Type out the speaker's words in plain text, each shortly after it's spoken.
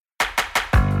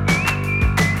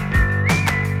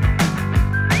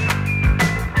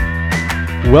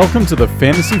Welcome to the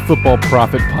Fantasy Football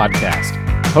Prophet Podcast,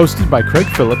 hosted by Craig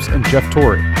Phillips and Jeff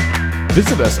Torrey.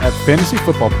 Visit us at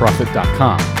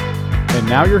fantasyfootballprophet.com. And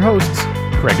now your hosts,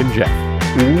 Craig and Jeff.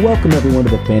 Welcome everyone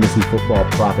to the Fantasy Football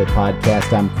Prophet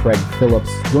Podcast. I'm Craig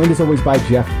Phillips, joined as always by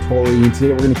Jeff Torrey, and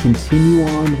today we're going to continue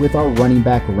on with our running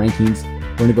back rankings.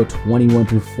 We're going to go 21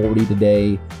 through 40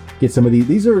 today. Get some of these.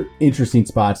 These are interesting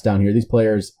spots down here. These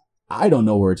players, I don't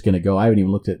know where it's going to go. I haven't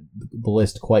even looked at the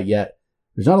list quite yet.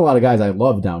 There's not a lot of guys I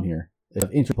love down here. They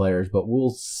have interesting players, but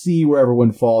we'll see where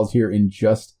everyone falls here in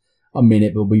just a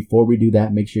minute. But before we do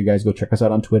that, make sure you guys go check us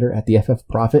out on Twitter at the FF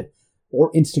Prophet,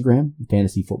 or Instagram,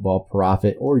 Fantasy Football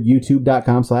Prophet, or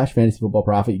YouTube.com/Fantasy Football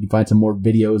Prophet. You can find some more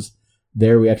videos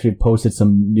there. We actually posted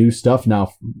some new stuff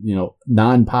now,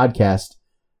 non-podcast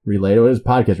related. It is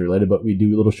podcast related, but we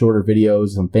do little shorter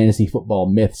videos, some fantasy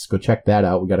football myths. Go check that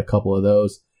out. We got a couple of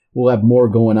those. We'll have more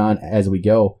going on as we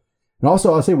go. And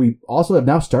also, I'll say we also have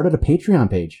now started a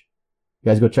Patreon page. You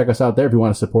guys go check us out there if you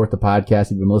want to support the podcast.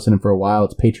 If you've been listening for a while,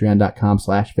 it's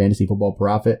patreon.com/Fantasy Football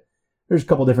Prophet. There's a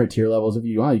couple different tier levels. If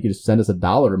you want, you can just send us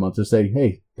 $1 a month to say,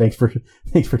 hey, thanks for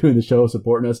doing the show,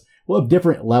 supporting us. We'll have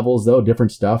different levels though,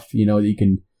 different stuff. You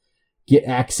can get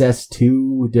access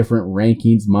to different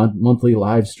rankings, monthly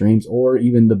live streams, or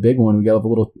even the big one.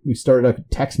 We started a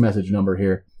text message number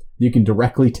here. You can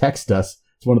directly text us.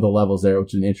 It's one of the levels there,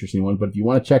 which is an interesting one. But if you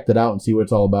want to check that out and see what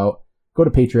it's all about, go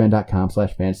to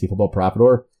patreon.com/Fantasy Football Prophet,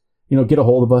 or, get a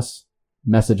hold of us,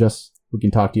 message us. We can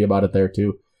talk to you about it there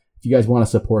too, if you guys want to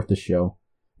support the show.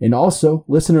 And also,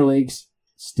 listener leagues,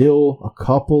 still a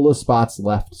couple of spots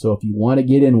left. So if you want to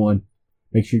get in one,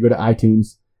 make sure you go to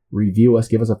iTunes, review us,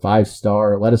 give us a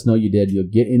 5-star, let us know you did. You'll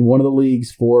get in one of the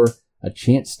leagues for a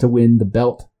chance to win the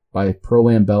belt by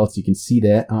Pro-Am Belts. You can see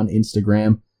that on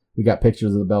Instagram. We got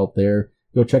pictures of the belt there.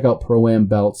 Go check out Pro-Am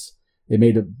Belts. They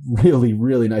made a really,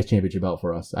 really nice championship belt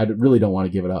for us. I really don't want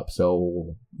to give it up.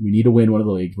 So we need to win one of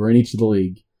the leagues. We're in each of the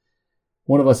league.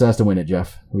 One of us has to win it,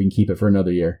 Jeff. We can keep it for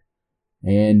another year.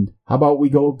 And how about we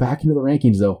go back into the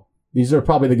rankings, though? These are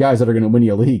probably the guys that are going to win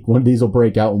you a league. One of these will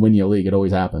break out and win you a league. It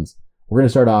always happens. We're going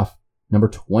to start off number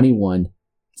 21.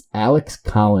 It's Alex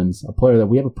Collins, a player that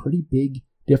we have a pretty big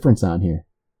difference on here.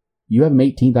 You have him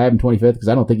 18th. I have him 25th because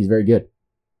I don't think he's very good.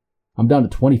 I'm down to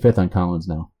 25th on Collins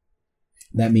now.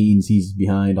 That means he's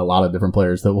behind a lot of different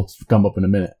players that will come up in a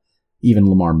minute. Even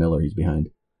Lamar Miller he's behind,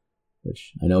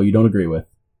 which I know you don't agree with.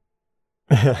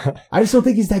 I just don't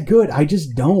think he's that good. I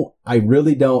just don't. I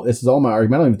really don't. This is all my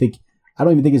argument. I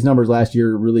don't even think his numbers last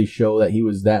year really show that he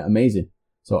was that amazing.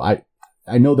 So I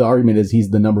know the argument is he's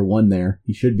the number one there.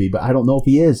 He should be, but I don't know if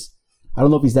he is. I don't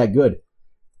know if he's that good.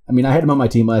 I mean, I had him on my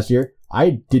team last year.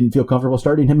 I didn't feel comfortable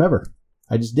starting him ever.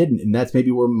 I just didn't. And that's maybe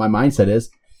where my mindset is.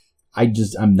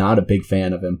 I'm not a big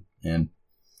fan of him. And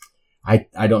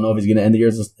I don't know if he's going to end the year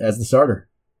as the starter.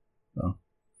 So.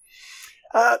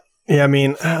 Yeah, I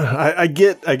mean, I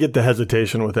get the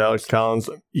hesitation with Alex Collins.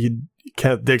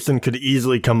 Kenneth Dixon could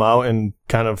easily come out and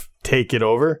kind of take it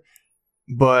over.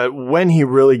 But when he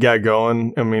really got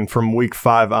going, I mean, from week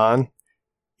 5 on,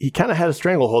 he kind of had a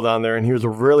stranglehold on there, and he was a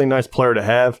really nice player to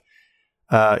have.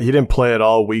 He didn't play at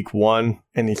all week 1,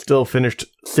 and he still finished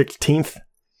 16th.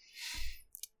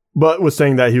 But was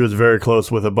saying that he was very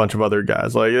close with a bunch of other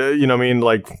guys. Like,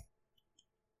 a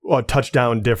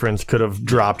touchdown difference could have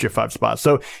dropped you 5 spots.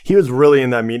 So he was really in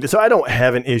that meeting. So I don't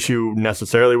have an issue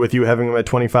necessarily with you having him at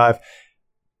 25.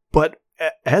 But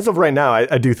as of right now,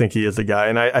 I do think he is the guy.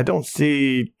 And I don't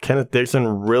see Kenneth Dixon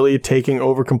really taking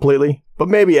over completely. But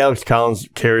maybe Alex Collins'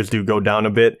 carries do go down a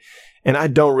bit. And I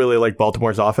don't really like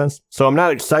Baltimore's offense. So I'm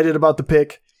not excited about the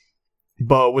pick.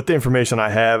 But with the information I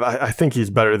have, I think he's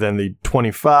better than the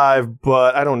 25.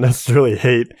 But I don't necessarily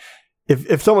hate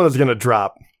if someone is going to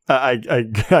drop. I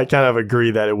kind of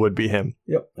agree that it would be him.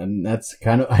 Yep, and that's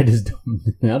kind of I'm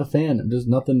not a fan. I'm just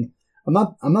nothing. I'm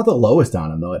not the lowest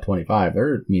on him though at 25.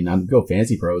 I'm go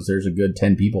Fantasy Pros. There's a good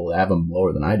 10 people that have him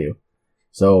lower than I do.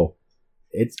 So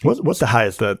it's what's the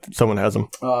highest that someone has him?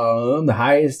 The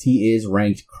highest he is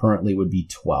ranked currently would be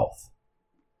 12th.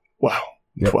 Wow,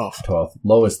 12th. 12th.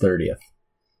 Lowest 30th.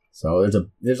 So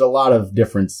there's a lot of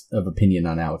difference of opinion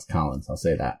on Alex Collins. I'll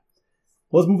say that.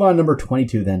 Well, let's move on to number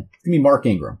 22 then. It's going to be Mark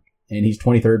Ingram. And he's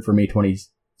 23rd for me,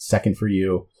 22nd for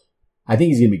you. I think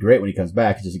he's going to be great when he comes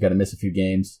back. It's just got to miss a few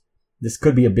games. This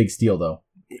could be a big steal, though.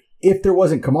 If there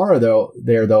wasn't Kamara, though,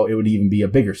 it would even be a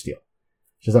bigger steal.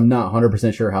 Because I'm not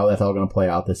 100% sure how that's all going to play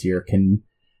out this year. Can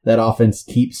that offense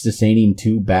keep sustaining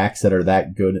 2 backs that are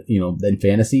that good, in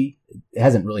fantasy? It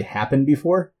hasn't really happened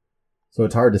before. So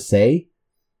it's hard to say.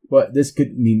 But this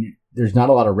could mean there's not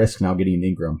a lot of risk now getting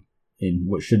Ingram in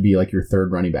what should be like your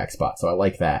 3rd running back spot. So I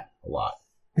like that a lot.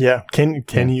 Yeah.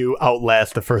 Can you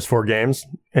outlast the first 4 games?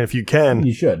 And if you can,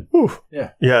 You should. whew,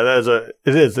 Yeah. yeah,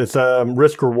 it's a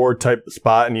risk reward type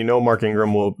spot. And Mark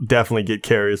Ingram will definitely get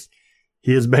carries.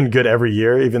 He has been good every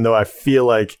year, even though I feel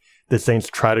like the Saints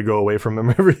try to go away from him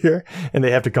every year and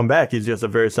they have to come back. He's just a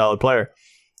very solid player.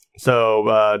 So,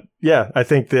 I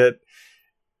think that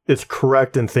it's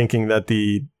correct in thinking that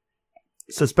the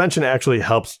suspension actually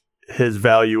helps his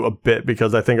value a bit,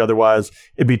 because I think otherwise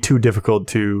it'd be too difficult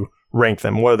to rank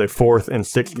them. What are they, 4th and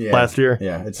 6th last year?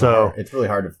 Yeah, it's really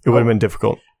hard. It would have been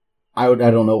difficult. I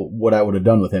don't know what I would have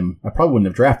done with him. I probably wouldn't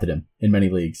have drafted him in many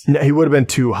leagues. No, he would have been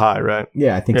too high, right?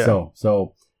 Yeah, I think so.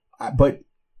 So, but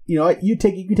you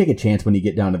take a chance when you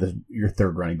get down to your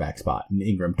third running back spot in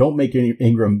Ingram. Don't make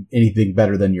Ingram anything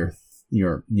better than your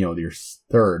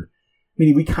third. I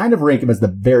mean, we kind of rank him as the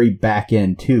very back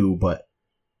end too, but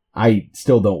I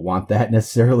still don't want that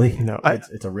necessarily. No,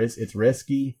 it's a risk. It's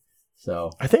risky.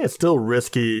 So I think it's still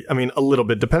risky. I mean, a little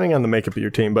bit depending on the makeup of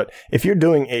your team. But if you're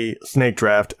doing a snake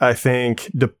draft, I think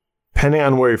depending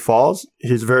on where he falls,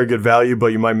 he's very good value, but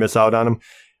you might miss out on him.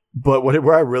 But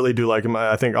where I really do like him,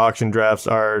 I think auction drafts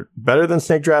are better than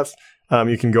snake drafts.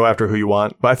 You can go after who you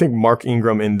want, but I think Mark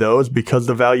Ingram in those, because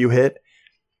the value hit,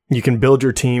 you can build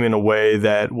your team in a way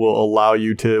that will allow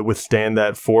you to withstand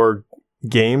that 4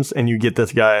 games, and you get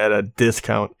this guy at a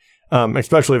discount,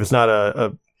 especially if it's not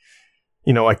a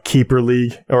keeper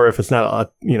league, or if it's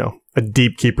not a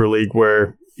deep keeper league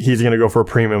where he's going to go for a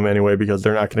premium anyway because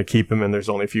they're not going to keep him and there's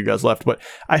only a few guys left. But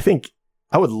I think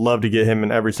I would love to get him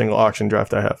in every single auction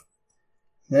draft I have.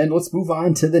 And let's move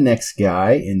on to the next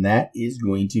guy, and that is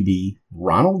going to be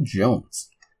Ronald Jones.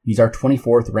 He's our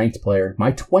 24th ranked player.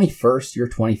 My 21st, your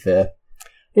 25th.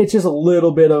 It's just a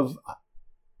little bit of...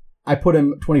 I put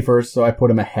him 21st, so I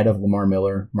put him ahead of Lamar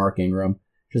Miller, Mark Ingram,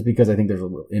 just because I think there's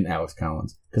in Alex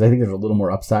Collins, because I think there's a little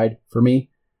more upside for me.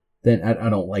 Then I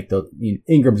don't like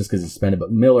Ingram just because he's suspended,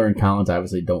 but Miller and Collins I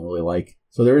obviously don't really like.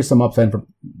 So there is some upside for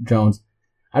Jones.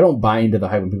 I don't buy into the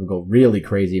hype when people go really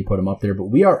crazy and put him up there, but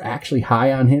we are actually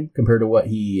high on him compared to what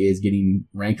he is getting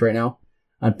ranked right now.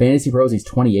 On Fantasy Pros, he's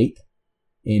 28th.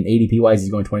 In ADP wise, he's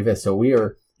going 25th. So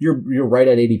you're right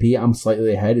at ADP. I'm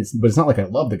slightly ahead. But it's not like I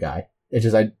love the guy. It's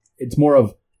just it's more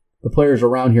of the players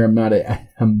around here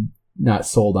I'm not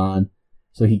sold on.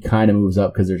 So he kind of moves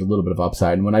up because there's a little bit of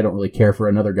upside. And when I don't really care for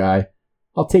another guy,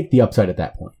 I'll take the upside at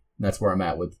that point. And that's where I'm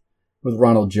at with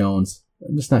Ronald Jones.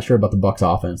 I'm just not sure about the Bucs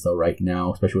offense though right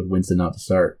now, especially with Winston out to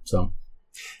start. So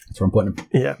that's where I'm putting him.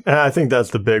 Yeah, and I think that's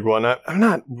the big one. I'm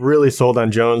not really sold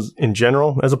on Jones in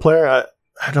general as a player.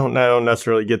 I don't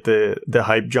necessarily get the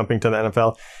hype jumping to the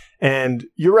NFL. And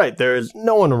you're right, there is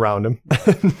no one around him.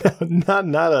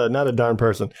 not a darn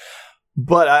person.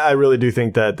 But I really do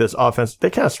think that this offense,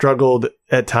 they kind of struggled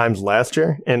at times last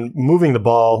year, and moving the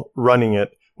ball, running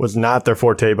it, was not their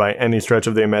forte by any stretch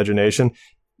of the imagination.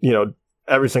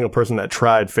 Every single person that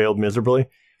tried failed miserably.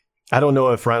 I don't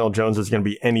know if Ronald Jones is going to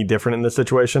be any different in this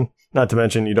situation. Not to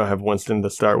mention you don't have Winston to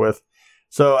start with.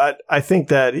 So I think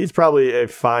that he's probably a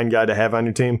fine guy to have on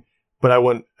your team, but I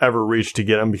wouldn't ever reach to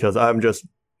get him because I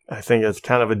think it's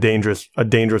kind of a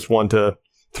dangerous one to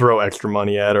throw extra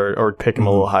money at or pick him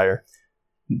a little higher.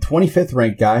 25th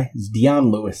ranked guy is Dion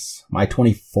Lewis. My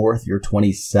 24th, your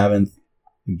 27th.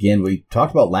 Again, we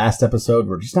talked about last episode.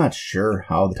 We're just not sure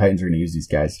how the Titans are going to use these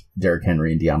guys, Derrick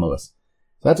Henry and Dion Lewis.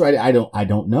 So that's why I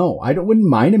don't know. Wouldn't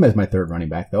mind him as my third running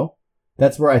back though.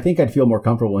 That's where I think I'd feel more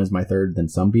comfortable as my third than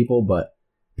some people, but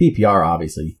PPR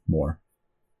obviously more.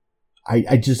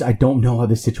 I don't know how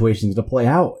this situation is going to play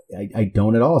out. I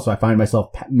don't at all. So I find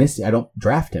myself missing. I don't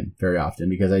draft him very often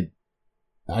because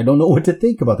I don't know what to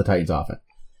think about the Titans offense.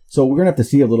 So we're going to have to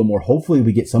see a little more. Hopefully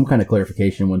we get some kind of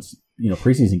clarification once,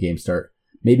 preseason games start.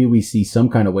 Maybe we see some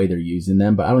kind of way they're using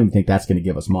them, but I don't even think that's going to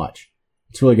give us much.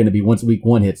 It's really going to be once week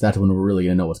 1 hits, that's when we're really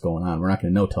going to know what's going on. We're not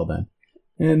going to know till then.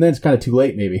 And then it's kind of too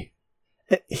late, maybe.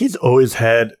 He's always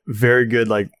had very good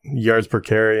yards per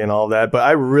carry and all that,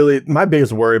 but my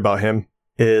biggest worry about him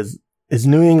is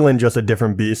New England just a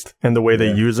different beast, and the way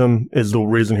they use him is the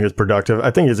reason he was productive.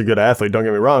 I think he's a good athlete, don't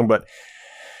get me wrong, but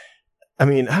I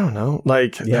mean, I don't know.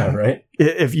 Right.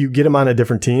 If you get him on a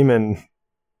different team and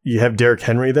you have Derrick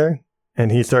Henry there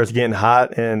and he starts getting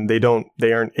hot and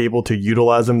they aren't able to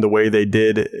utilize him the way they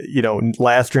did,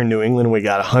 last year in New England, we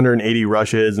got 180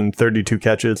 rushes and 32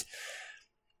 catches.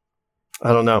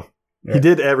 I don't know. Yeah. He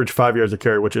did average 5 yards a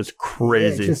carry, which is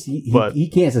crazy. But he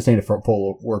can't sustain a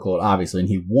full workload, obviously, and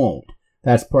he won't.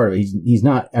 That's part of it. He's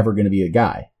not ever going to be a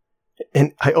guy.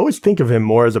 And I always think of him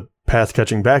more as a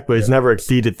pass-catching back, but he's never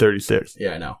exceeded 36.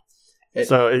 Yeah, I know.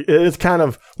 So it's kind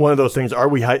of one of those things.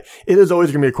 It is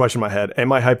always going to be a question in my head.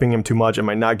 Am I hyping him too much? Am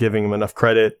I not giving him enough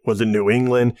credit? Was it New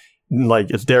England?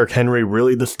 Like, is Derrick Henry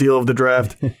really the steal of the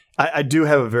draft? I do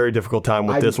have a very difficult time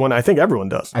with this one. I think everyone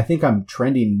does. I think I'm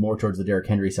trending more towards the Derrick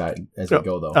Henry side as we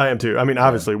go, though. I am too. I mean,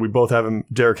 obviously, we both have him,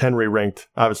 Derrick Henry ranked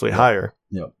obviously higher.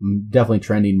 I'm definitely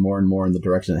trending more and more in the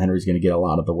direction that Henry's going to get a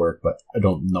lot of the work, but I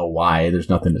don't know why. There's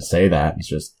nothing to say that. It's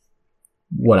just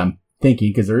what I'm thinking,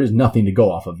 because there is nothing to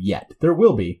go off of yet. There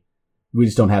will be. We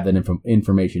just don't have that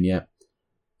information yet.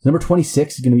 Number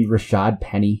 26 is going to be Rashad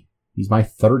Penny. He's my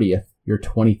 30th. Your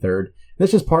 23rd.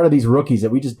 That's just part of these rookies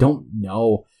that we just don't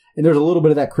know. And there's a little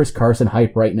bit of that Chris Carson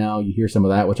hype right now. You hear some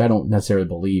of that, which I don't necessarily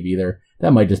believe either.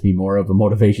 That might just be more of a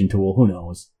motivation tool. Who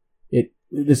knows?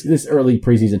 This early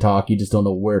preseason talk, you just don't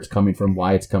know where it's coming from,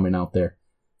 why it's coming out there.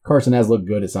 Carson has looked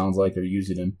good. It sounds like they're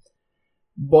using him.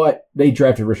 But they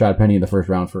drafted Rashad Penny in the first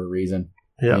round for a reason.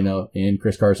 Yeah. And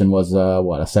Chris Carson was, a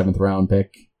 7th round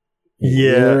pick?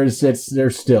 Yeah.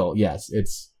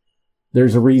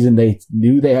 There's a reason they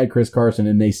knew they had Chris Carson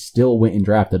and they still went and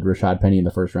drafted Rashad Penny in the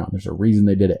first round. There's a reason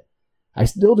they did it. I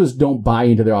still just don't buy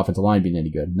into their offensive line being any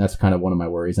good. And that's kind of one of my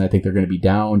worries. And I think they're going to be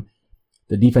down.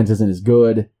 The defense isn't as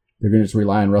good. They're going to just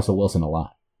rely on Russell Wilson a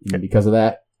lot. And because of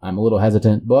that, I'm a little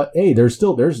hesitant. But hey, there's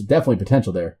definitely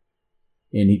potential there.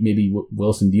 And maybe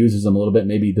Wilson uses them a little bit.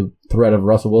 Maybe the threat of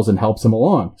Russell Wilson helps him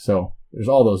along. So there's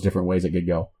all those different ways it could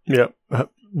go. Yep.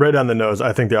 Right on the nose.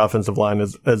 I think the offensive line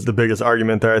is the biggest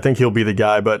argument there. I think he'll be the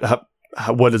guy, but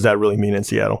what does that really mean in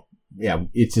Seattle? Yeah,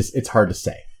 it's hard to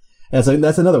say. That's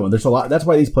another one. There's a lot. That's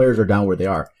why these players are down where they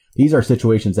are. These are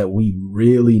situations that we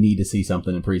really need to see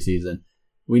something in preseason.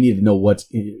 We need to know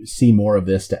see more of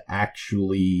this to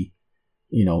actually,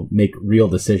 make real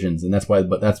decisions. And that's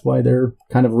why they're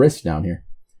kind of risked down here.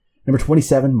 Number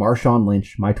 27, Marshawn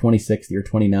Lynch, my 26th, your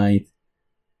 29th.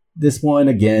 This one,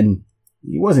 again,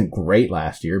 he wasn't great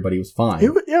last year, but he was fine. He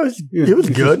was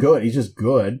good. He's just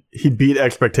good. He beat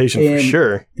expectation for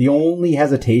sure. The only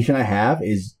hesitation I have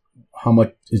is how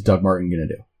much is Doug Martin going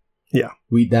to do? Yeah.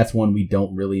 That's one we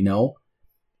don't really know.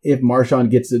 If Marshawn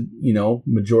gets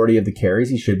majority of the carries,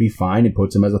 he should be fine and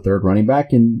puts him as a third running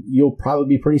back, and you'll probably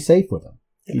be pretty safe with him.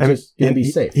 He's just going to be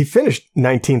safe. He finished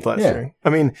 19th last year. I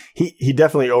mean, he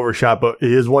definitely overshot, but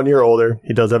he is 1 year older.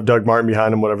 He does have Doug Martin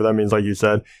behind him, whatever that means, like you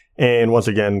said. And once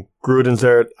again, Gruden's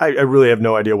there. I really have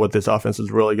no idea what this offense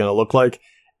is really going to look like.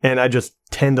 And I just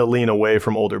tend to lean away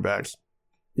from older backs.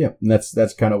 Yeah, and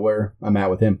that's kind of where I'm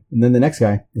at with him. And then the next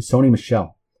guy is Sony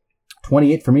Michel.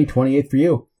 28 for me, 28 for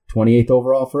you. 28th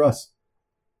overall for us.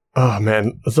 Oh,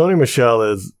 man. Sony Michel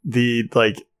is the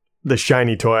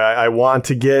shiny toy I want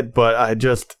to get, but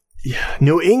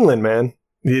New England, man.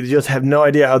 You just have no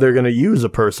idea how they're going to use a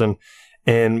person.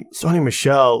 And Sony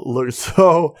Michel looks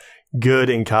so good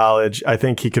in college. I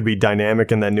think he could be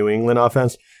dynamic in that New England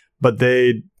offense, but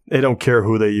they don't care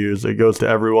who they use. It goes to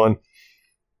everyone.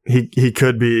 He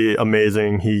could be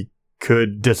amazing. He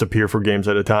could disappear for games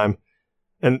at a time.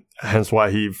 And hence why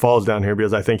he falls down here,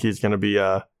 because I think he's going to be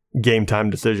a game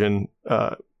time decision,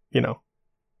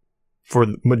 for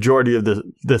the majority of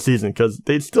the season, because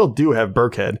they still do have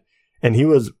Burkhead, and he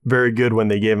was very good when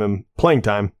they gave him playing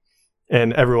time,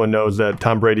 and everyone knows that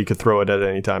Tom Brady could throw it at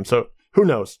any time. So who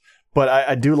knows? But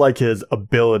I do like his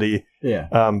ability. Yeah.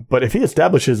 But if he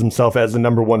establishes himself as the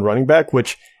number one running back,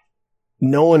 which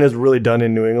no one has really done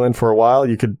in New England for a while,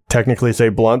 you could technically say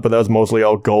Blunt, but that was mostly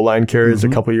all goal line carries a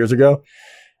couple years ago.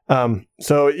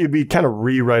 So you'd be kind of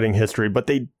rewriting history, but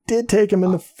they did take him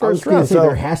in the first round. So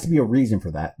there has to be a reason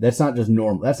for that. That's not just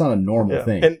normal. That's not a normal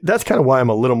thing. And that's kind of why I'm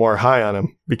a little more high on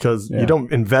him, because you don't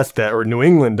invest that, or New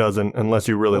England doesn't, unless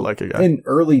you really like a guy. And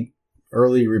early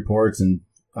reports and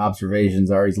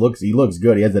observations are he looks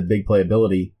good. He has that big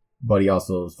playability, but he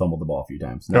also fumbled the ball a few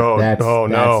times.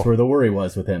 That's where the worry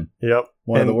was with him. Yep.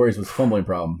 One of the worries was fumbling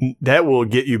problem. That will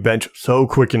get you benched so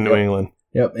quick in New England.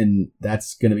 Yep, and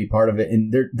that's going to be part of it.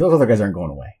 And those other guys aren't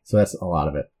going away, so that's a lot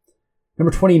of it.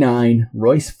 Number 29,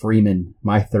 Royce Freeman,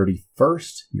 my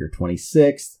 31st, your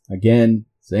 26th. Again,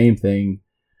 same thing.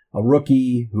 A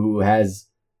rookie who has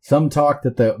some talk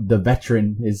that the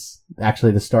veteran is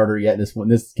actually the starter yet. In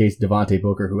this case, Devontae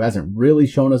Booker, who hasn't really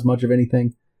shown us much of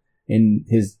anything in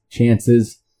his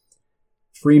chances.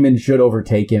 Freeman should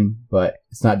overtake him, but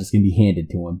it's not just going to be handed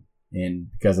to him. And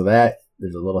because of that,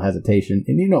 there's a little hesitation.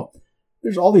 And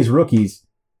there's all these rookies.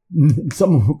 A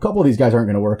couple of these guys aren't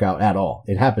going to work out at all.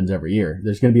 It happens every year.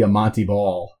 There's going to be a Monty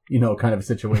Ball, kind of a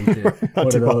situation. One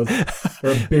of those,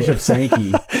 or Bishop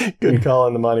Sankey. Good call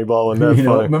on the Monty Ball one. That's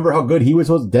funny. Remember how good he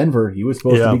was with Denver? He was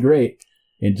supposed to be great.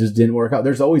 It just didn't work out.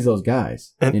 There's always those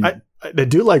guys. And I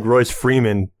do like Royce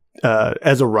Freeman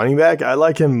as a running back, I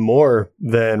like him more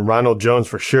than Ronald Jones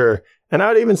for sure. And I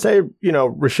would even say,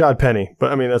 Rashad Penny.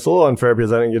 But I mean, that's a little unfair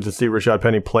because I didn't get to see Rashad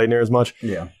Penny play near as much.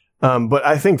 Yeah. But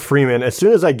I think Freeman, as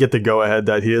soon as I get the go ahead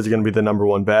that he is going to be the number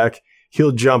one back,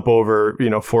 he'll jump over,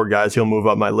 4 guys. He'll move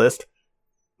up my list.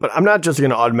 But I'm not just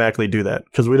going to automatically do that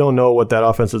because we don't know what that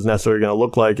offense is necessarily going to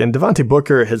look like. And Devontae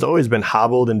Booker has always been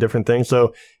hobbled in different things.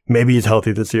 So maybe he's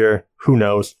healthy this year. Who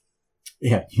knows?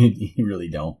 Yeah, you really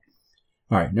don't.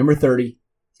 All right, number 30.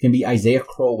 It's going to be Isaiah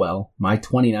Crowell, my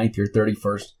 29th, your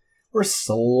 31st. We're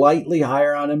slightly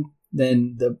higher on him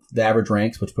than the average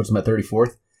ranks, which puts him at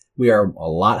 34th. We are a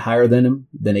lot higher than him,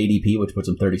 than ADP, which puts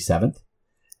him 37th.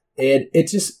 And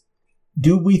it's just,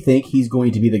 do we think he's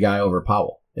going to be the guy over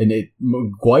Powell? And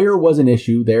McGuire was an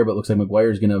issue there, but it looks like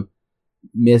McGuire is going to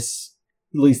miss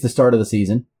at least the start of the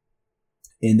season.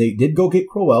 And they did go get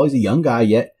Crowell. He's a young guy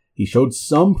yet. He showed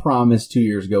some promise 2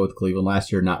 years ago with Cleveland.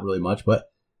 Last year, not really much,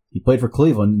 but he played for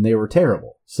Cleveland and they were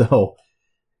terrible. So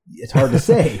it's hard to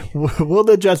say. Will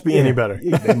the Jets be any better?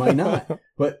 They might not.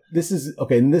 But this is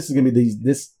okay. And this is going to be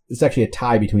it's actually a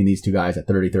tie between these two guys at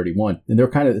 30-31. And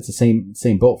they're it's the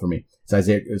same boat for me.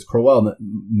 It's Crowell and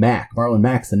Marlon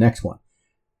Mack's the next one.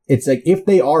 It's like if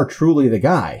they are truly the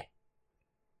guy,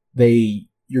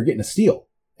 you're getting a steal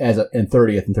as in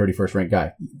 30th and 31st ranked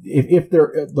guy. If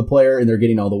they're the player and they're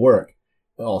getting all the work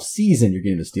all season, you're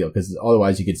getting a steal because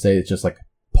otherwise you could say it's just like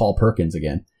Paul Perkins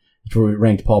again. That's where we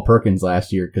ranked Paul Perkins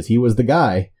last year because he was the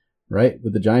guy, right,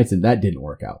 with the Giants, and that didn't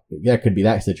work out. That could be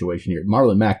that situation here.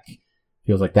 Marlon Mack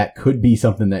feels like that could be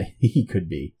something that he could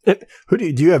be.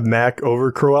 Do you have Mack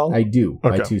over Crowell? I do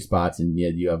by 2 spots, and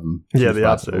you have him 2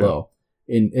 spots below.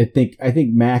 And I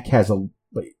think Mack has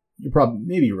but you're probably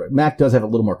maybe right. Mack does have a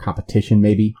little more competition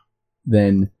maybe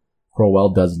than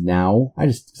Crowell does now.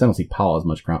 I don't see Powell as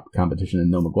much competition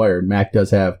than Noah McGuire. Mack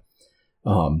does have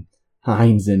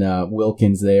Hines and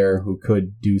Wilkins there who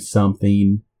could do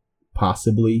something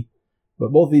possibly.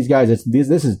 But both of these guys,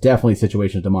 this is definitely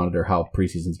situations to monitor how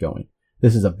preseason's going.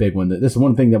 This is a big one. This is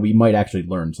one thing that we might actually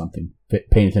learn something,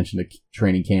 paying attention to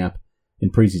training camp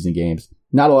and preseason games.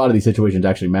 Not a lot of these situations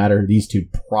actually matter. These two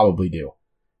probably do.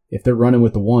 If they're running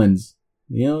with the ones,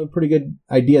 a pretty good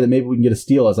idea that maybe we can get a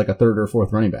steal as like a 3rd or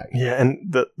 4th running back. Yeah, and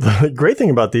the great thing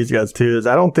about these guys, too, is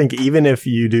I don't think even if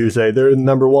you do say they're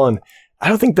number one, I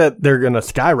don't think that they're going to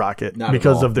skyrocket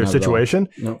because of their situation.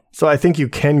 Nope. So I think you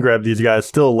can grab these guys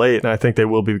still late, and I think they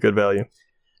will be good value.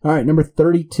 All right, number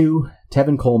 32,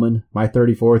 Tevin Coleman, my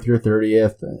 34th, your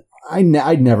 30th.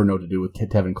 I'd never know what to do with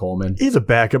Tevin Coleman. He's a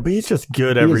backup, but he's just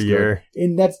good every year.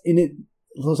 And that's in it.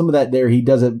 So some of that there, he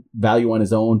does have value on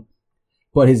his own,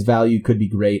 but his value could be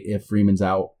great if Freeman's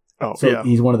out. Oh, so yeah.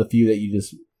 He's one of the few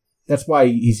that that's why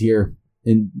he's here.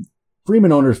 And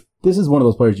Freeman owners, this is one of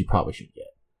those players you probably should get.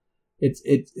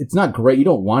 It's not great. You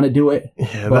don't want to do it.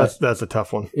 Yeah, that's a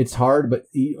tough one. It's hard, but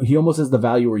he almost has the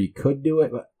value where you could do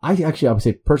it. But I would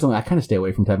say personally, I kind of stay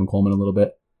away from Tevin Coleman a little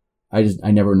bit.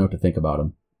 I never know what to think about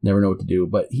him. Never know what to do.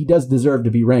 But he does deserve to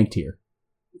be ranked here.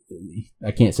 I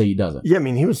can't say he doesn't. Yeah,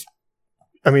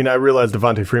 I realized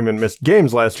Devontae Freeman missed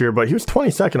games last year, but he was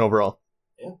 22nd overall.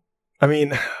 Yeah.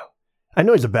 I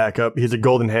know he's a backup. He's a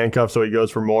golden handcuff, so he goes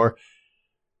for more.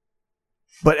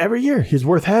 But every year, he's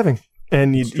worth having.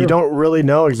 And you don't really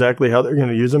know exactly how they're going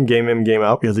to use him game in, game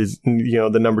out because he's,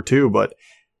 the number 2. But,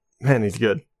 man, he's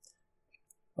good.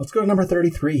 Let's go to number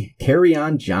 33,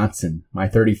 Kerryon Johnson. My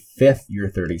 35th,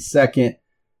 your 32nd.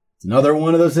 It's another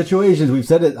one of those situations. We've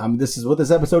said it. This is what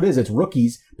this episode is. It's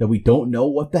rookies that we don't know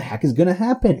what the heck is going to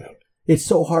happen. It's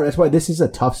so hard. That's why this is a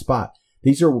tough spot.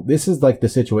 This is like the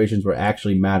situations where it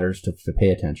actually matters to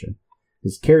pay attention.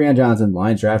 Because Kerryon Johnson,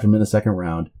 Lions drafted him in the 2nd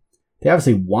round. They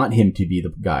obviously want him to be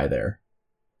the guy there.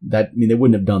 They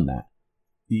wouldn't have done that.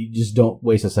 You just don't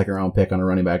waste a 2nd round pick on a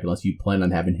running back unless you plan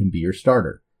on having him be your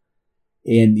starter.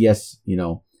 And yes,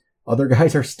 other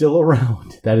guys are still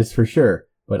around. That is for sure.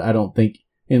 But I don't think,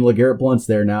 and LeGarrette Blount's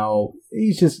there now.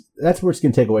 That's where it's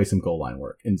going to take away some goal line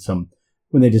work and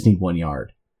when they just need 1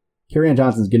 yard. Kerryon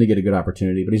Johnson's going to get a good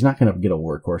opportunity, but he's not going to get a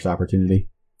workhorse opportunity.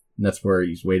 And that's where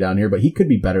he's way down here, but he could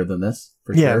be better than this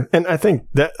for sure. Yeah, and I think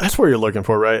that's where you're looking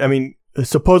for, right?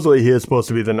 Supposedly he is supposed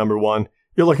to be the number 1.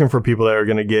 You're looking for people that are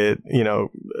going to get,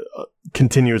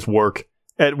 continuous work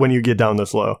when you get down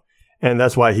this low. And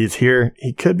that's why he's here.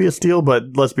 He could be a steal,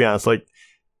 but let's be honest,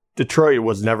 Detroit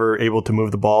was never able to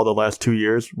move the ball the last 2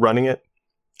 years running it.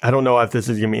 I don't know if this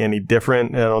is going to be any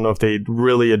different. I don't know if they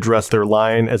really address their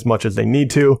line as much as they need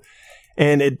to.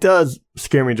 And it does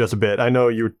scare me just a bit. I know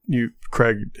you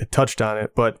Craig, touched on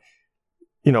it, but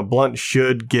Blount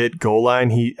should get goal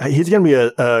line. He's going to be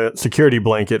a security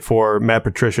blanket for Matt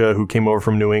Patricia, who came over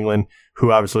from New England,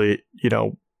 who obviously,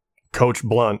 coached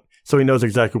Blunt, so he knows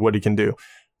exactly what he can do.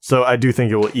 So I do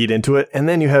think it will eat into it. And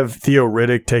then you have Theo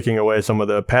Riddick taking away some of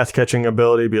the pass catching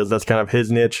ability because that's kind of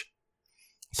his niche.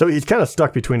 So he's kind of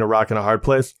stuck between a rock and a hard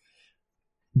place.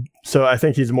 So I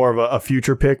think he's more of a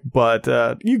future pick, but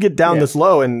you get down this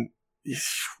low and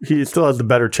he still has the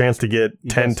better chance to get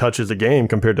 10 touches a game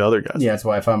compared to other guys. Yeah, that's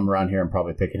why if I'm around here, I'm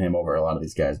probably picking him over a lot of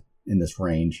these guys in this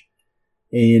range.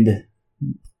 And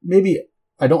maybe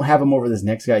I don't have him over this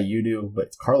next guy you do, but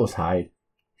it's Carlos Hyde.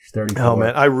 He's 34. Oh,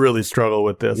 man, I really struggle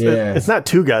with this. Yeah. It's not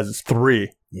 2 guys, it's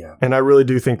 3. Yeah. And I really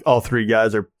do think all 3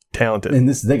 guys are talented. And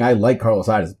this is the thing, I like Carlos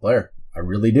Hyde as a player. I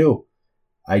really do.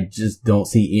 I just don't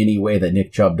see any way that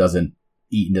Nick Chubb doesn't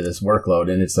eat into this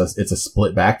workload. And it's a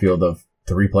split backfield of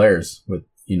 3 players with,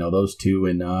 those 2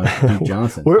 and Duke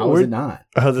Johnson. How is it not?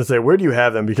 I was going to say, where do you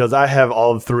have them? Because I have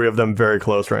all 3 of them very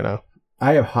close right now.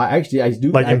 I have Hyde. Actually, I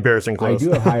do. Like embarrassing close. I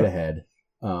do have Hyde ahead.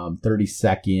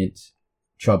 32nd,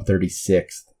 Chubb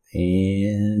 36th,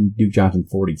 and Duke Johnson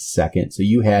 42nd. So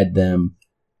you had them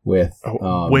with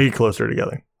way closer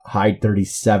together. Hyde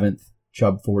 37th,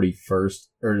 Chubb 41st,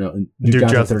 or no, Duke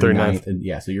Johnson 39th. And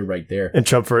yeah, so you're right there. And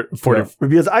Chubb for 40. Yeah.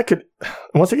 Because I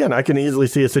can easily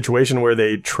see a situation where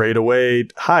they trade away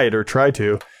Hyde or try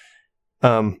to.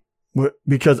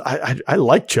 Because I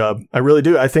like Chubb. I really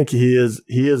do. I think he is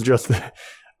just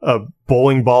a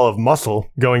bowling ball of muscle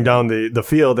going down the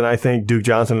field. And I think Duke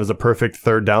Johnson is a perfect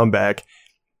third down back.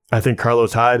 I think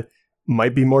Carlos Hyde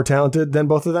might be more talented than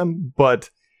both of them, but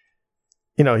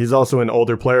he's also an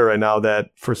older player right now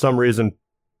that for some reason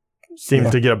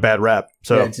seems to get a bad rap.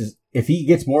 So if he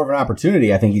gets more of an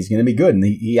opportunity, I think he's going to be good, and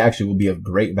he actually will be of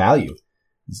great value.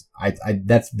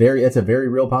 That's a very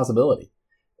real possibility.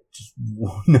 Just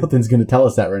nothing's going to tell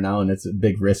us that right now, and it's a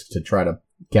big risk to try to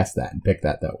guess that and pick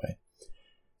that way.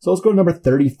 So let's go to number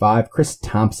 35, Chris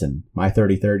Thompson, my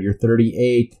 33rd, your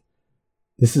 38th.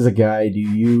 This is a guy, do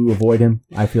you avoid him?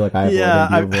 I feel like I avoid him.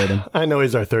 Do you avoid him? I know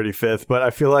he's our 35th, but I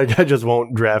feel like I just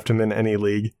won't draft him in any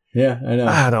league. Yeah, I know.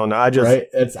 I don't know. I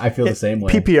feel the same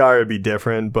way. PPR would be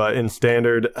different, but in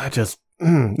standard,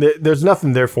 there's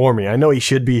nothing there for me. I know he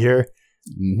should be here,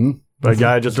 but a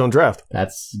guy I just don't draft.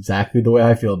 That's exactly the way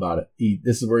I feel about it.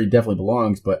 This is where he definitely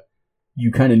belongs, but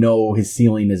you kind of know his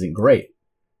ceiling isn't great.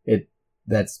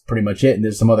 That's pretty much it. And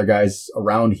there's some other guys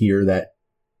around here that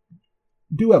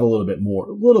do have a little bit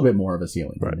more of a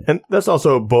ceiling. Right. And that's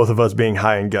also both of us being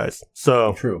high-end guys.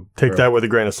 So take that with a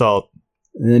grain of salt.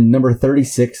 And then number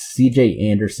 36, CJ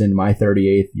Anderson, my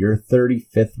 38th, your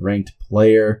 35th ranked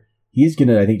player. He's going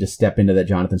to, I think, just step into that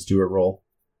Jonathan Stewart role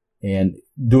and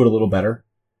do it a little better.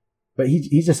 But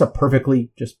he's just a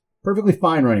perfectly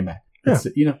fine running back. Yeah.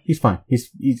 He's fine.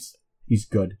 He's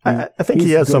good. I think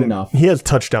he has enough. He has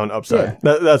touchdown upside.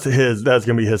 Yeah. That's going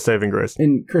to be his saving grace.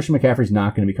 And Christian McCaffrey's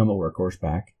not going to become a workhorse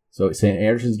back. So saying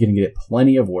Anderson's going to get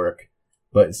plenty of work,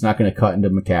 but it's not going to cut into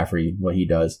McCaffrey what he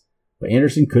does. But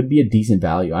Anderson could be a decent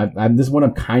value. This is what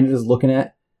I'm kind of just looking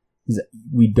at. Is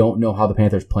we don't know how the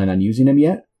Panthers plan on using him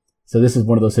yet. So this is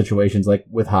one of those situations like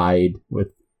with Hyde, with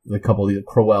a couple of these,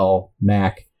 Crowell,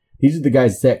 Mack. These are the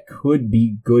guys that could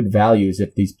be good values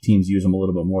if these teams use them a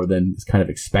little bit more than is kind of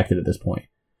expected at this point.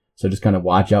 So just kind of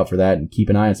watch out for that and keep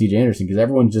an eye on CJ Anderson because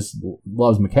everyone just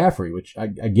loves McCaffrey, which I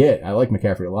get. I like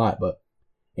McCaffrey a lot, but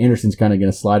Anderson's kind of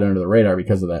going to slide under the radar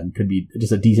because of that and could be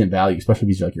just a decent value, especially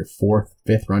if he's like your 4th,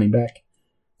 5th running back.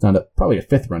 It's not probably a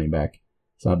 5th running back.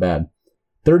 It's not bad.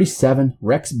 37,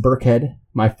 Rex Burkhead,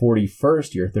 my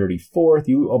 41st, your 34th.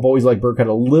 You have always liked Burkhead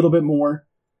a little bit more.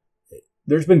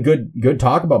 There's been good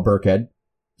talk about Burkhead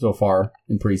so far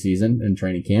in preseason and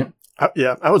training camp.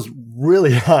 I was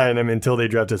really high on him until they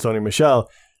drafted Sony Michel.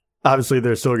 Obviously,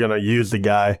 they're still going to use the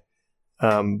guy,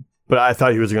 but I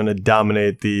thought he was going to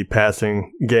dominate the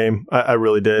passing game. I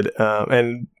really did.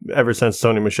 And ever since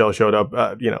Sony Michel showed up,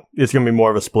 it's going to be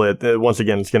more of a split. Once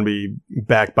again, it's going to be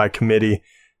backed by committee.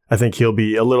 I think he'll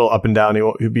be a little up and down.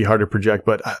 He'll be hard to project,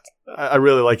 but I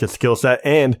really like his skill set.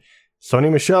 And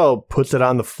Sony Michel puts it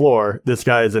on the floor. This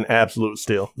guy is an absolute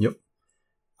steal. Yep.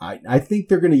 I think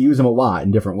they're going to use him a lot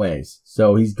in different ways.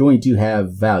 So he's going to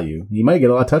have value. He might get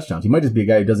a lot of touchdowns. He might just be a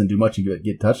guy who doesn't do much and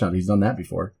get touchdowns. He's done that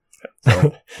before.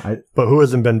 So but who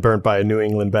hasn't been burnt by a New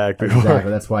England back before?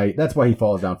 Exactly. That's why he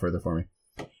falls down further for me.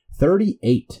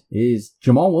 38 is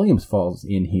Jamal Williams falls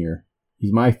in here.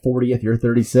 He's my 40th. You're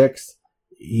 36th.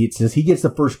 It says he gets the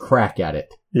first crack at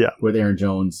it. Yeah. With Aaron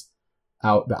Jones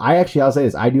out. But I'll say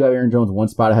this. I do have Aaron Jones one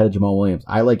spot ahead of Jamal Williams.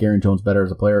 I like Aaron Jones better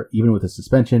as a player, even with his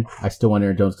suspension. I still want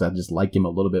Aaron Jones because I just like him a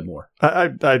little bit more. I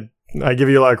give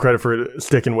you a lot of credit for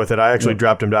sticking with it. I actually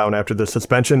dropped him down after the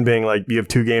suspension, being like, you have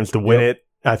 2 games to win it.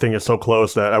 I think it's so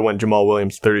close that I went Jamal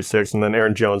Williams 36 and then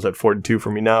Aaron Jones at 42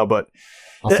 for me now. But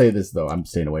I'll say this, though. I'm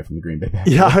staying away from the Green Bay back.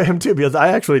 Yeah, I am too, because I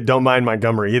actually don't mind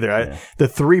Montgomery either. The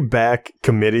 3 back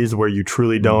committees where you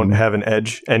truly don't have an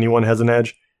edge, anyone has an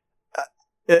edge,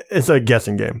 it's a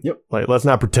guessing game. Yep. Like, let's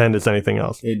not pretend it's anything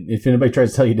else. If anybody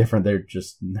tries to tell you different, they're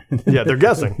just... Yeah, they're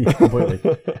guessing. Yeah,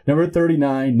 completely. Number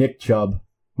 39, Nick Chubb.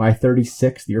 My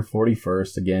 36th, your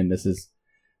 41st. Again, this is...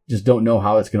 Just don't know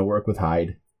how it's going to work with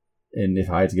Hyde. And if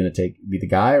Hyde's going to be the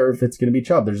guy or if it's going to be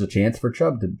Chubb. There's a chance for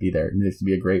Chubb to be there. And this would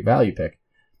be a great value pick.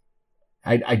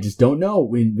 I just don't know.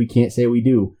 We can't say we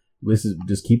do. This is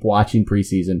just keep watching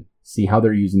preseason. See how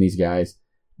they're using these guys.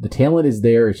 The talent is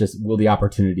there. It's just, will the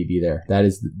opportunity be there? That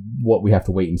is what we have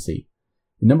to wait and see.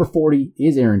 Number 40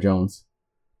 is Aaron Jones.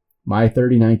 My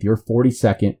 39th, your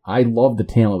 42nd. I love the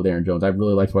talent with Aaron Jones. I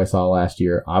really liked what I saw last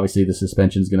year. Obviously, the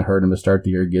suspension is going to hurt him to start the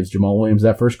year. Gives Jamal Williams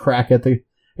that first crack at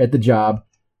the job.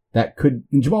 And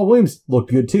Jamal Williams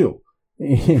looked good too.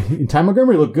 And Ty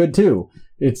Montgomery looked good too.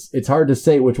 It's hard to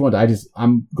say which one.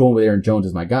 I'm going with Aaron Jones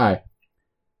as my guy.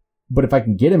 But if I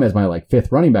can get him as my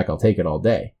 5th running back, I'll take it all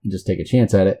day and just take a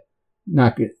chance at it.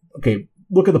 Not good. Okay,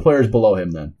 look at the players below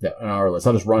him then on our list.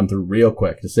 I'll just run through real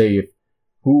quick to say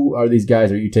who are these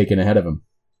guys are you taking ahead of him?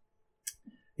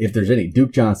 If there's any,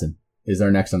 Duke Johnson is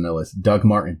our next on the list. Doug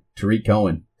Martin, Tariq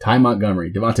Cohen, Ty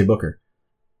Montgomery, Devontae Booker.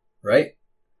 Right?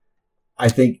 I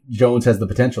think Jones has the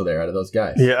potential there out of those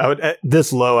guys. Yeah, I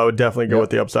would definitely go with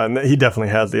the upside. And he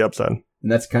definitely has the upside.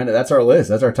 And that's our list.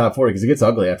 That's our top 40 because it gets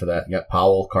ugly after that. You got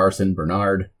Powell, Carson,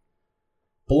 Bernard,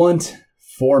 Blunt,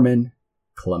 Foreman,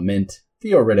 Clement,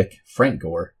 Theo Riddick, Frank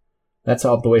Gore. That's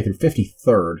all the way through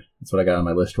 53rd. That's what I got on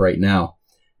my list right now.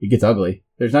 It gets ugly.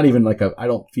 There's not even I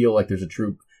don't feel like there's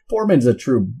Foreman's a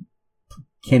true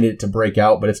candidate to break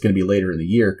out, but it's going to be later in the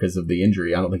year because of the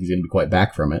injury. I don't think he's going to be quite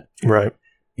back from it. Right.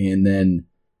 And then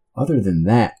other than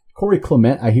that, Corey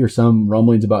Clement, I hear some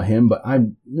rumblings about him, but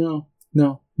no.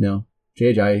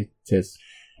 JJ says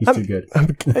he's too good.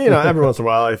 Every once in a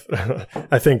while,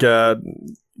 I think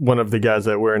one of the guys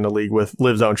that we're in the league with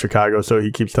lives out in Chicago, so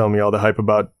he keeps telling me all the hype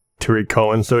about Tariq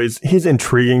Cohen. So he's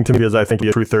intriguing to me because I think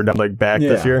he's a true third down back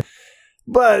this year.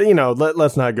 But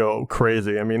let's not go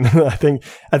crazy. I mean, I think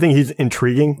he's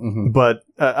intriguing, but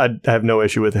I have no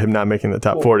issue with him not making the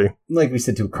top 40. Like we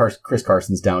said, too, Chris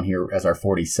Carson's down here as our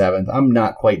 47th. I'm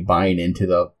not quite buying into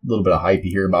the little bit of hype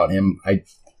you hear about him.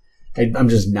 I'm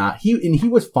just not. He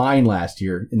was fine last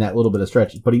year in that little bit of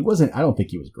stretch, but he wasn't. I don't think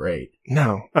he was great.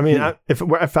 No, I mean,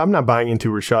 if I'm not buying into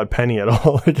Rashad Penny at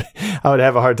all, I would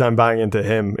have a hard time buying into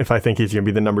him if I think he's going to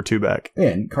be the number 2 back. Yeah,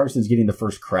 and Carson's getting the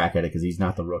first crack at it because he's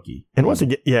not the rookie. And once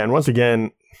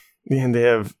again, they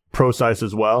have Procise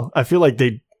as well. I feel like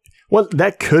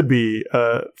that could be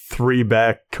a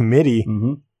 3-back committee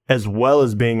as well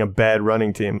as being a bad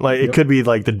running team. It could be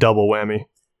the double whammy.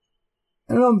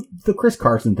 And the Chris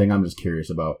Carson thing, I'm just curious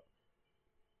about.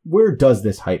 Where does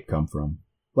this hype come from?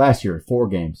 Last year, 4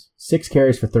 games, 6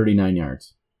 carries for 39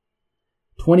 yards.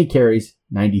 20 carries,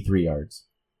 93 yards.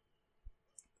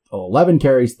 11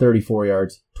 carries, 34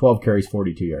 yards. 12 carries,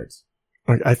 42 yards.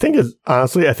 I think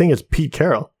it's Pete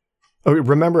Carroll.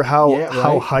 Remember how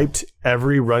hyped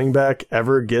every running back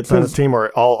ever gets on his team,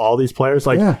 or all these players?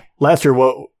 Last year,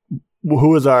 who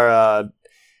was our...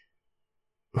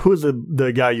 Who's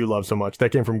the guy you love so much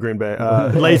that came from Green Bay?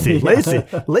 Lacey.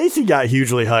 Lacey got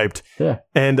hugely hyped. Yeah.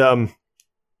 And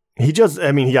he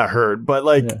got hurt, but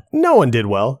no one did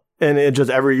well. And it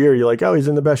just every year you're like, oh, he's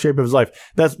in the best shape of his life.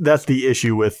 That's the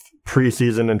issue with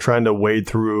preseason and trying to wade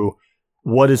through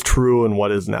what is true and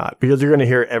what is not. Because you're going to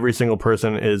hear every single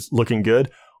person is looking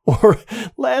good. Or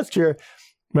last year,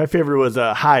 my favorite was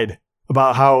Hyde.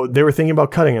 About how they were thinking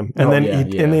about cutting him, and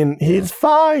then he's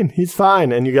fine,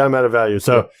 and you got him at a value.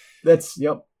 So that's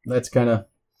kind of.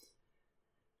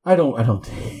 I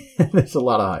don't. There's a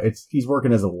lot of. He's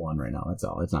working as a 1 right now. That's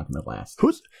all. It's not going to last.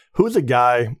 Who's a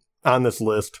guy on this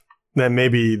list that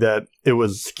maybe that it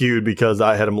was skewed because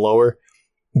I had him lower,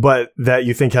 but that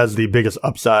you think has the biggest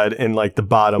upside in the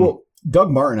bottom? Well,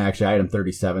 Doug Martin, actually, I had him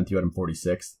 37th. You had him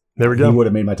 46th. There we go. He would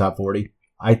have made my top 40.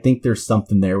 I think there's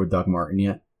something there with Doug Martin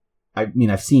yet. I mean,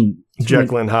 I've seen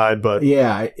Jekyll and Hyde, but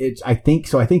yeah, I think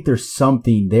so. I think there's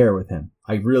something there with him.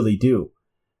 I really do.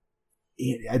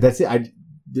 That's it.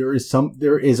 There's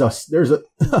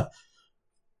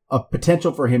a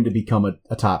potential for him to become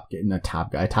a top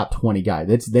guy, a top 20 guy.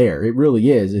 That's there. It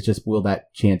really is. It's just, will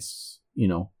that chance,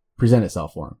 present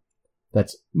itself for him?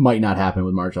 That's might not happen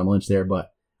with Marshawn Lynch there,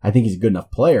 but I think he's a good enough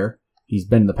player. He's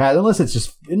been in the past, unless it's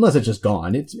just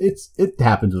gone. It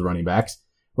happens with running backs.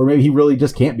 Or maybe he really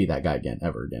just can't be that guy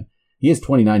ever again. He is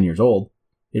 29 years old.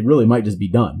 It really might just be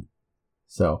done.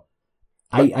 So,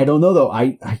 I don't know though.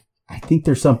 I think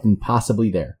there's something possibly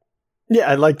there. Yeah,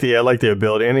 I like the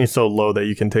ability, and he's so low that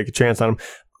you can take a chance on him.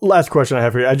 Last question I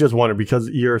have for you. I just wonder, because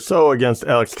you're so against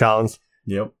Alex Collins.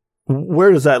 Yep.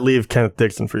 Where does that leave Kenneth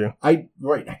Dixon for you? I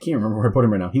can't remember where I put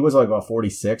him right now. He was like about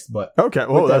 46, but okay.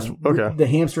 Well, that's okay. The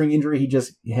hamstring injury he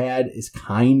just had is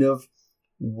kind of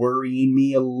worrying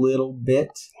me a little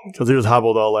bit because he was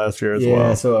hobbled all last year as well.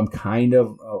 Yeah, so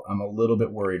I'm a little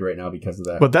bit worried right now because of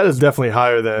that. But that is definitely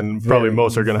higher than probably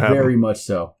most are going to have. Very much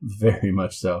so. Very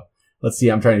much so. Let's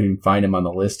see. I'm trying to even find him on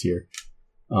the list here,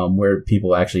 where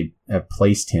people actually have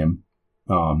placed him.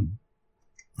 I'm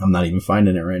not even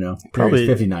finding it right now. Probably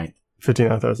 59th.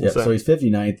 59th. Yeah, so he's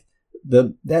 59th.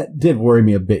 That did worry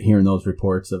me a bit hearing those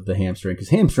reports of the hamstring, because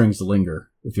hamstrings linger,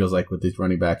 it feels like, with these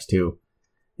running backs too.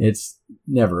 It's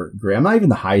never great. I'm not even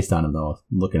the highest on him, though.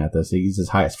 I'm looking at this. He's as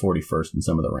high as 41st in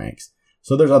some of the ranks.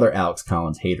 So there's other Alex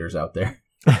Collins haters out there.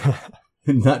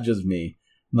 Not just me.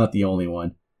 I'm not the only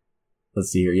one. Let's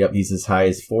see here. Yep, he's as high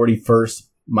as 41st.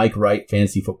 Mike Wright,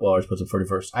 Fantasy Footballers, puts him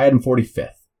 41st. I had him 45th.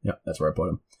 Yep, that's where I put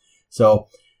him. So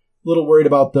a little worried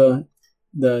about the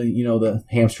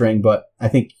hamstring, but I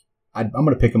think I'm going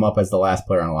to pick him up as the last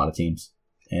player on a lot of teams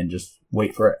and just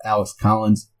wait for Alex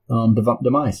Collins'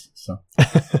 demise. So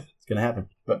it's going to happen.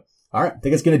 But all right, I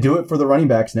think it's going to do it for the running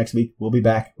backs. Next week, we'll be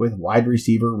back with wide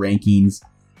receiver rankings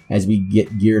as we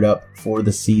get geared up for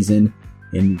the season.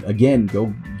 And again,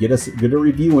 go get a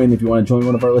review in if you want to join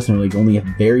one of our listener leagues. Only a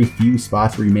very few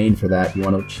spots remain for that. If you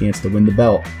want a chance to win the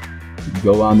belt,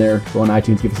 go on there, go on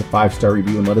iTunes, give us a 5-star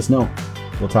review, and let us know.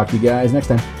 We'll talk to you guys next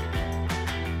time.